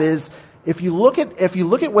by that is if you look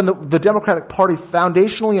at when the Democratic Party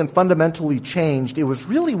foundationally and fundamentally changed, it was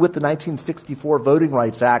really with the 1964 Voting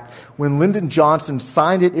Rights Act when Lyndon Johnson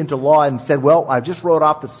signed it into law and said, well, I just wrote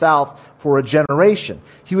off the South for a generation.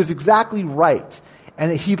 He was exactly right.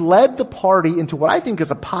 And he led the party into what I think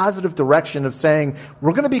is a positive direction of saying,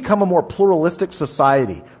 we're going to become a more pluralistic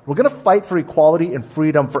society. We're going to fight for equality and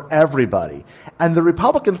freedom for everybody. And the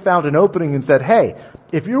Republicans found an opening and said, hey,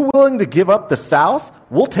 if you're willing to give up the South,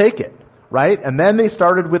 we'll take it. Right? And then they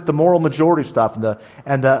started with the moral majority stuff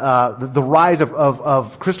and the rise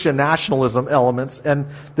of Christian nationalism elements and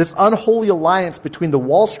this unholy alliance between the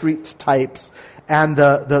Wall Street types and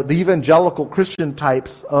the evangelical Christian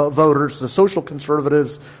types of voters, the social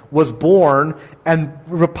conservatives, was born, and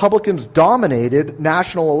Republicans dominated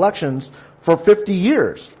national elections for 50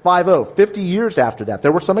 years, 50 years after that.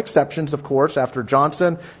 There were some exceptions, of course. After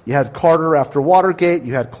Johnson, you had Carter after Watergate.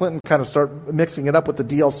 You had Clinton kind of start mixing it up with the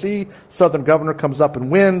DLC. Southern governor comes up and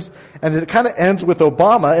wins. And it kind of ends with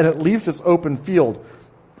Obama, and it leaves this open field.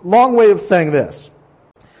 Long way of saying this.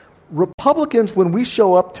 Republicans, when we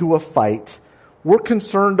show up to a fight, we're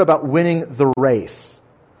concerned about winning the race.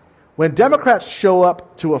 When Democrats show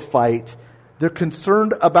up to a fight, they're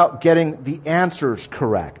concerned about getting the answers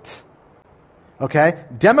correct. Okay?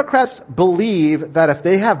 Democrats believe that if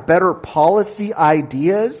they have better policy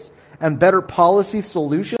ideas and better policy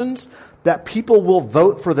solutions, that people will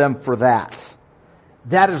vote for them for that.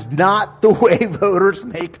 That is not the way voters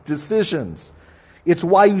make decisions. It's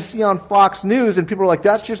why you see on Fox News, and people are like,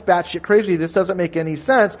 that's just batshit crazy. This doesn't make any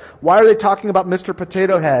sense. Why are they talking about Mr.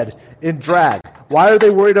 Potato Head in drag? Why are they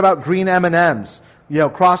worried about green M&Ms?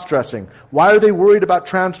 Cross-dressing. Why are they worried about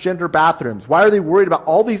transgender bathrooms? Why are they worried about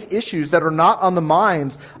all these issues that are not on the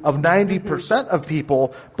minds of 90% of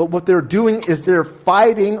people? But what they're doing is they're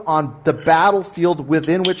fighting on the battlefield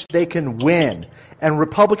within which they can win. And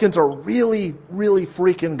Republicans are really, really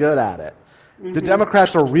freaking good at it. Mm-hmm. The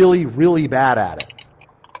Democrats are really, really bad at it.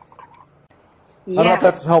 Yeah. I don't know if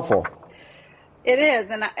that's helpful. It is,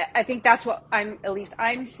 and I think that's what I'm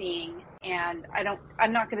seeing. And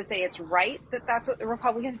I'm not going to say it's right that that's what the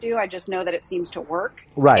Republicans do. I just know that it seems to work.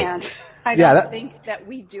 Right. And I don't think that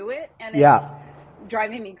we do it. And it's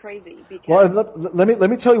driving me crazy. Because well, let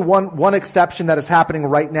me tell you one exception that is happening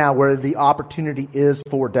right now where the opportunity is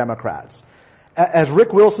for Democrats. As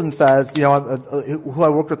Rick Wilson says, who I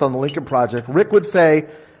worked with on the Lincoln Project, Rick would say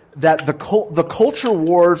that the culture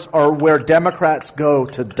wars are where Democrats go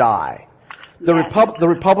to die. The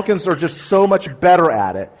Republicans are just so much better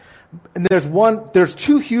at it. And there's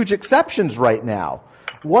two huge exceptions right now.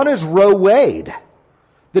 One is Roe Wade.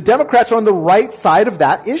 The Democrats are on the right side of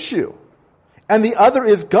that issue. And the other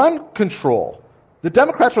is gun control. The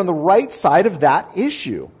Democrats are on the right side of that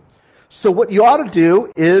issue. So what you ought to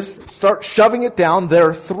do is start shoving it down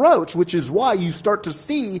their throats, which is why you start to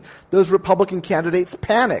see those Republican candidates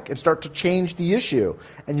panic and start to change the issue.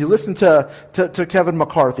 And you listen to Kevin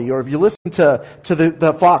McCarthy, or if you listen to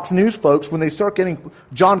the Fox News folks, when they start getting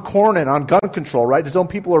John Cornyn on gun control, right? His own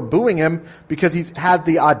people are booing him because he's had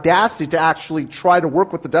the audacity to actually try to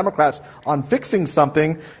work with the Democrats on fixing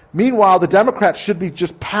something. Meanwhile, the Democrats should be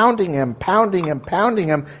just pounding him,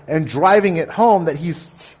 and driving it home that he's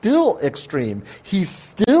still extreme. He's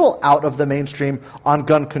still out of the mainstream on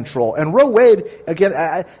gun control. And Roe Wade, again,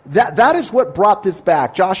 that is what brought this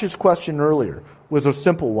back. Josh's question earlier was a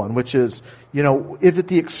simple one, which is, is it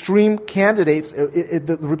the extreme candidates,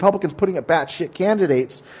 the Republicans putting up batshit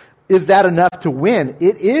candidates, is that enough to win?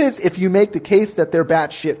 It is if you make the case that they're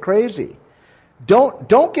batshit crazy.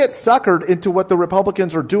 Don't get suckered into what the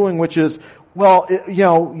Republicans are doing, which is,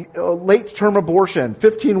 late-term abortion,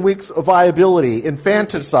 15 weeks of viability,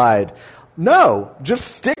 infanticide. No,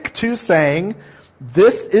 just stick to saying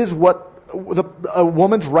this is what a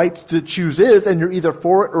woman's right to choose is, and you're either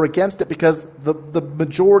for it or against it because the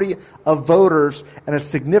majority of voters and a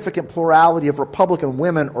significant plurality of Republican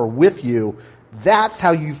women are with you. That's how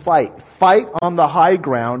you fight. Fight on the high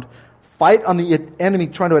ground. Fight on the enemy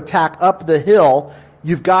trying to attack up the hill.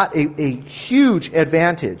 You've got a huge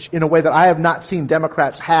advantage in a way that I have not seen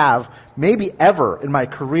Democrats have, maybe ever in my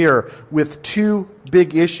career, with two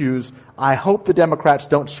big issues. I hope the Democrats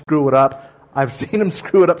don't screw it up. I've seen them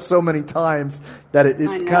screw it up so many times that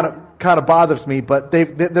it kind of bothers me. But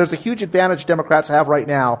there's a huge advantage Democrats have right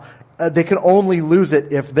now. They can only lose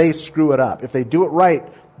it if they screw it up. If they do it right,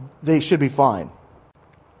 they should be fine.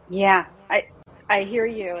 Yeah. I hear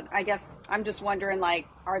you. I guess I'm just wondering,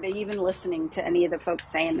 are they even listening to any of the folks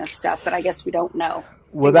saying this stuff? But I guess we don't know.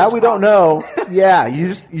 Well, that we don't know. Yeah,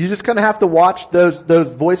 you just kind of have to watch those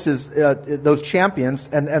voices, those champions,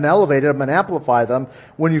 and elevate them and amplify them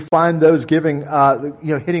when you find those giving,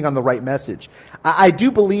 hitting on the right message. I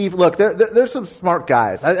do believe. Look, there's some smart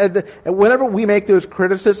guys. Whenever we make those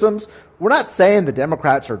criticisms, we're not saying the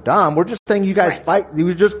Democrats are dumb. We're just saying you guys fight.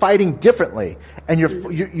 You're just fighting differently, and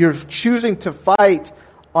you're choosing to fight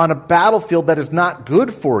on a battlefield that is not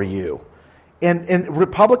good for you. And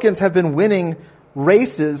Republicans have been winning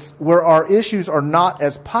races where our issues are not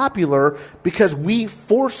as popular because we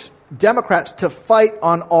force Democrats to fight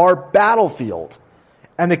on our battlefield.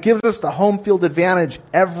 And it gives us the home field advantage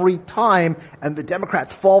every time, and the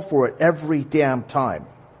Democrats fall for it every damn time.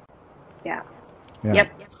 Yeah.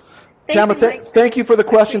 Yep. Tamara, thank you for the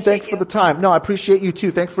question. Thanks for the time. No, I appreciate you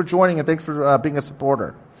too. Thanks for joining, and thanks for being a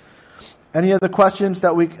supporter. Any other questions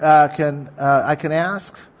that I can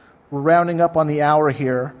ask? We're rounding up on the hour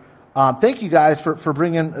here. Thank you guys for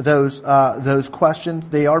bringing those questions.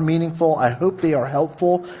 They are meaningful. I hope they are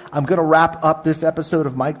helpful. I'm going to wrap up this episode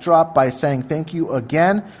of Mic Drop by saying thank you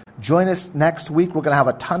again. Join us next week. We're going to have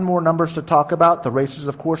a ton more numbers to talk about. The races,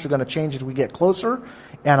 of course, are going to change as we get closer,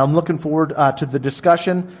 and I'm looking forward to the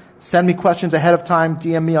discussion. Send me questions ahead of time.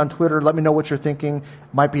 DM me on Twitter. Let me know what you're thinking.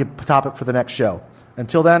 Might be a topic for the next show.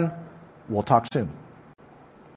 Until then, we'll talk soon.